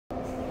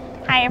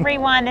Hi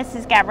everyone, this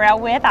is Gabrielle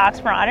with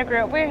Oxmoor Auto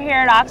Group. We're here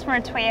at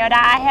Oxmoor Toyota.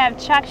 I have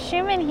Chuck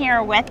Schumann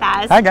here with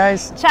us. Hi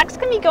guys. Chuck's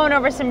going to be going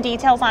over some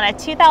details on a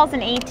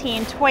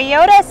 2018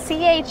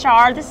 Toyota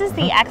CH-R. This is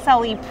the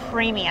XLE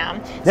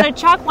Premium. So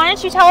Chuck, why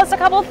don't you tell us a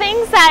couple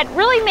things that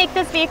really make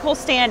this vehicle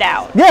stand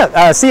out?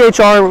 Yeah,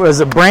 CH-R was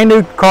a brand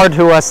new car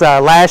to us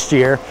last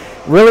year.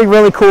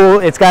 Really cool.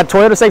 It's got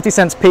Toyota Safety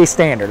Sense P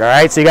standard, all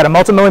right? So you got a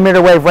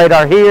multi-millimeter wave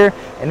radar here,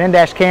 an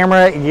in-dash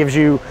camera. It gives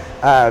you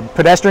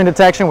pedestrian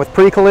detection with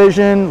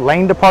pre-collision,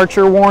 lane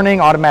departure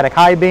warning, automatic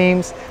high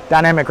beams,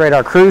 dynamic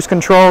radar cruise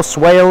control,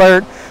 sway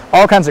alert,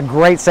 all kinds of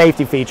great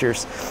safety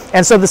features.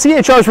 And so the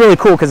CH-R is really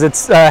cool because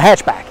it's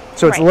hatchback.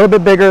 So it's a little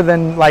bit bigger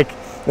than like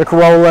the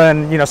Corolla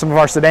and some of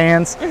our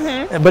sedans,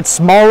 but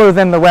smaller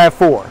than the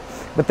RAV4.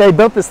 But they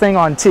built this thing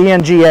on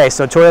TNGA,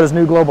 so Toyota's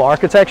new global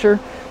architecture.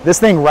 This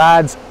thing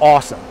rides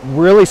awesome.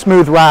 Really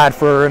smooth ride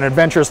for an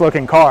adventurous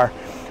looking car.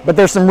 But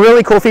there's some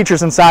really cool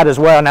features inside as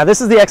well. Now this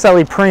is the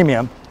XLE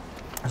Premium.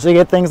 So you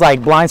get things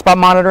like blind spot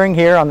monitoring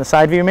here on the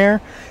side view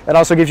mirror. It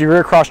also gives you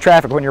rear cross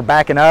traffic when you're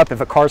backing up. If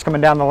a car's coming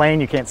down the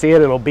lane, you can't see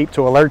it, it'll beep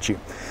to alert you.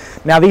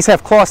 Now these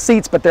have cloth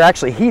seats, but they're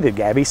actually heated,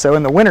 Gabby. So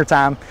in the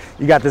wintertime,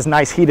 you got this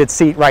nice heated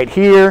seat right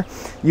here.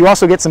 You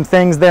also get some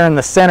things there in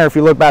the center if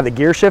you look by the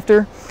gear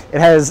shifter. It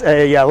has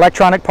a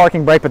electronic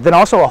parking brake, but then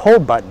also a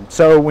hold button.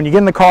 So when you get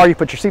in the car, you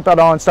put your seatbelt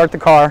on, start the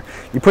car,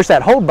 you push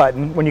that hold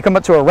button. When you come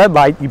up to a red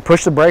light, you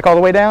push the brake all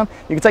the way down.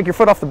 You can take your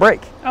foot off the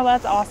brake. Oh,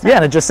 that's awesome. Yeah,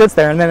 and it just sits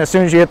there. And then as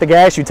soon as you hit the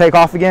gas, you take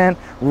off again.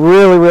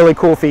 Really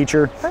cool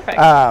feature. Perfect.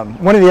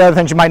 One of the other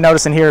things you might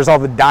notice in here is all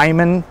the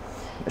diamond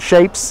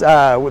shapes.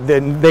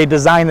 They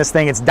designed this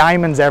thing, it's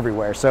diamonds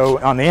everywhere. So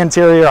on the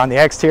interior, on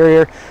the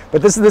exterior.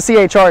 But this is the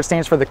CH-R, it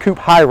stands for the Coupe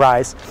High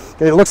Rise.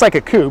 It looks like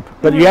a coupe,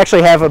 but you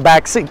actually have a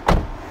back seat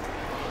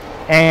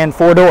and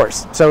 4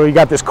 doors. So you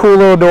got this cool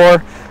little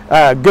door,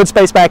 good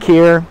space back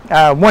here.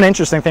 One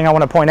interesting thing I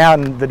want to point out,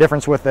 and the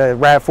difference with the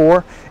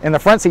RAV4, in the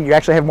front seat you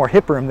actually have more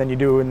hip room than you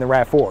do in the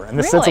RAV4. And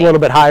this sits a little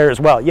bit higher as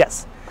well,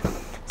 yes.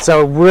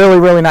 So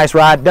really nice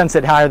ride. Doesn't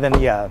sit higher than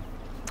the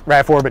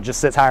RAV4, but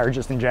just sits higher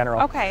just in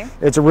general. Okay.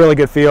 It's a really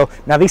good feel.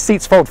 Now these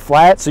seats fold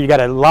flat, so you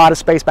got a lot of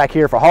space back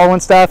here for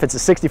hauling stuff. It's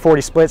a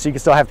 60-40 split, so you can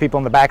still have people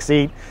in the back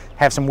seat,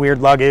 have some weird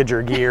luggage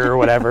or gear or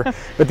whatever.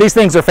 But these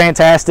things are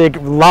fantastic. A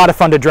lot of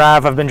fun to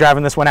drive. I've been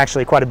driving this one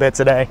actually quite a bit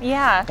today.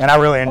 Yeah. And I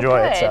really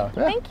enjoy it. So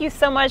Thank you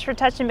so much for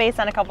touching base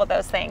on a couple of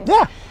those things.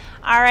 Yeah.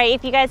 All right,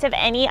 if you guys have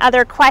any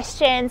other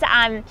questions,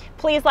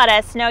 please let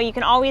us know. You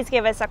can always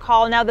give us a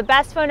call. Now, the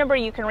best phone number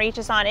you can reach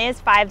us on is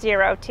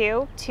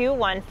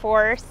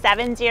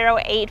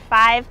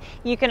 502-214-7085.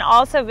 You can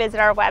also visit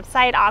our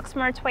website,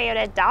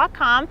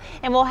 oxmoortoyota.com,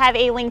 and we'll have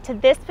a link to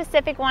this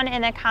specific one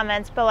in the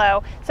comments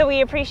below. So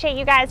we appreciate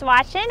you guys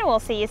watching, and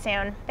we'll see you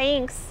soon.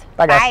 Thanks.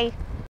 Bye, guys. Bye.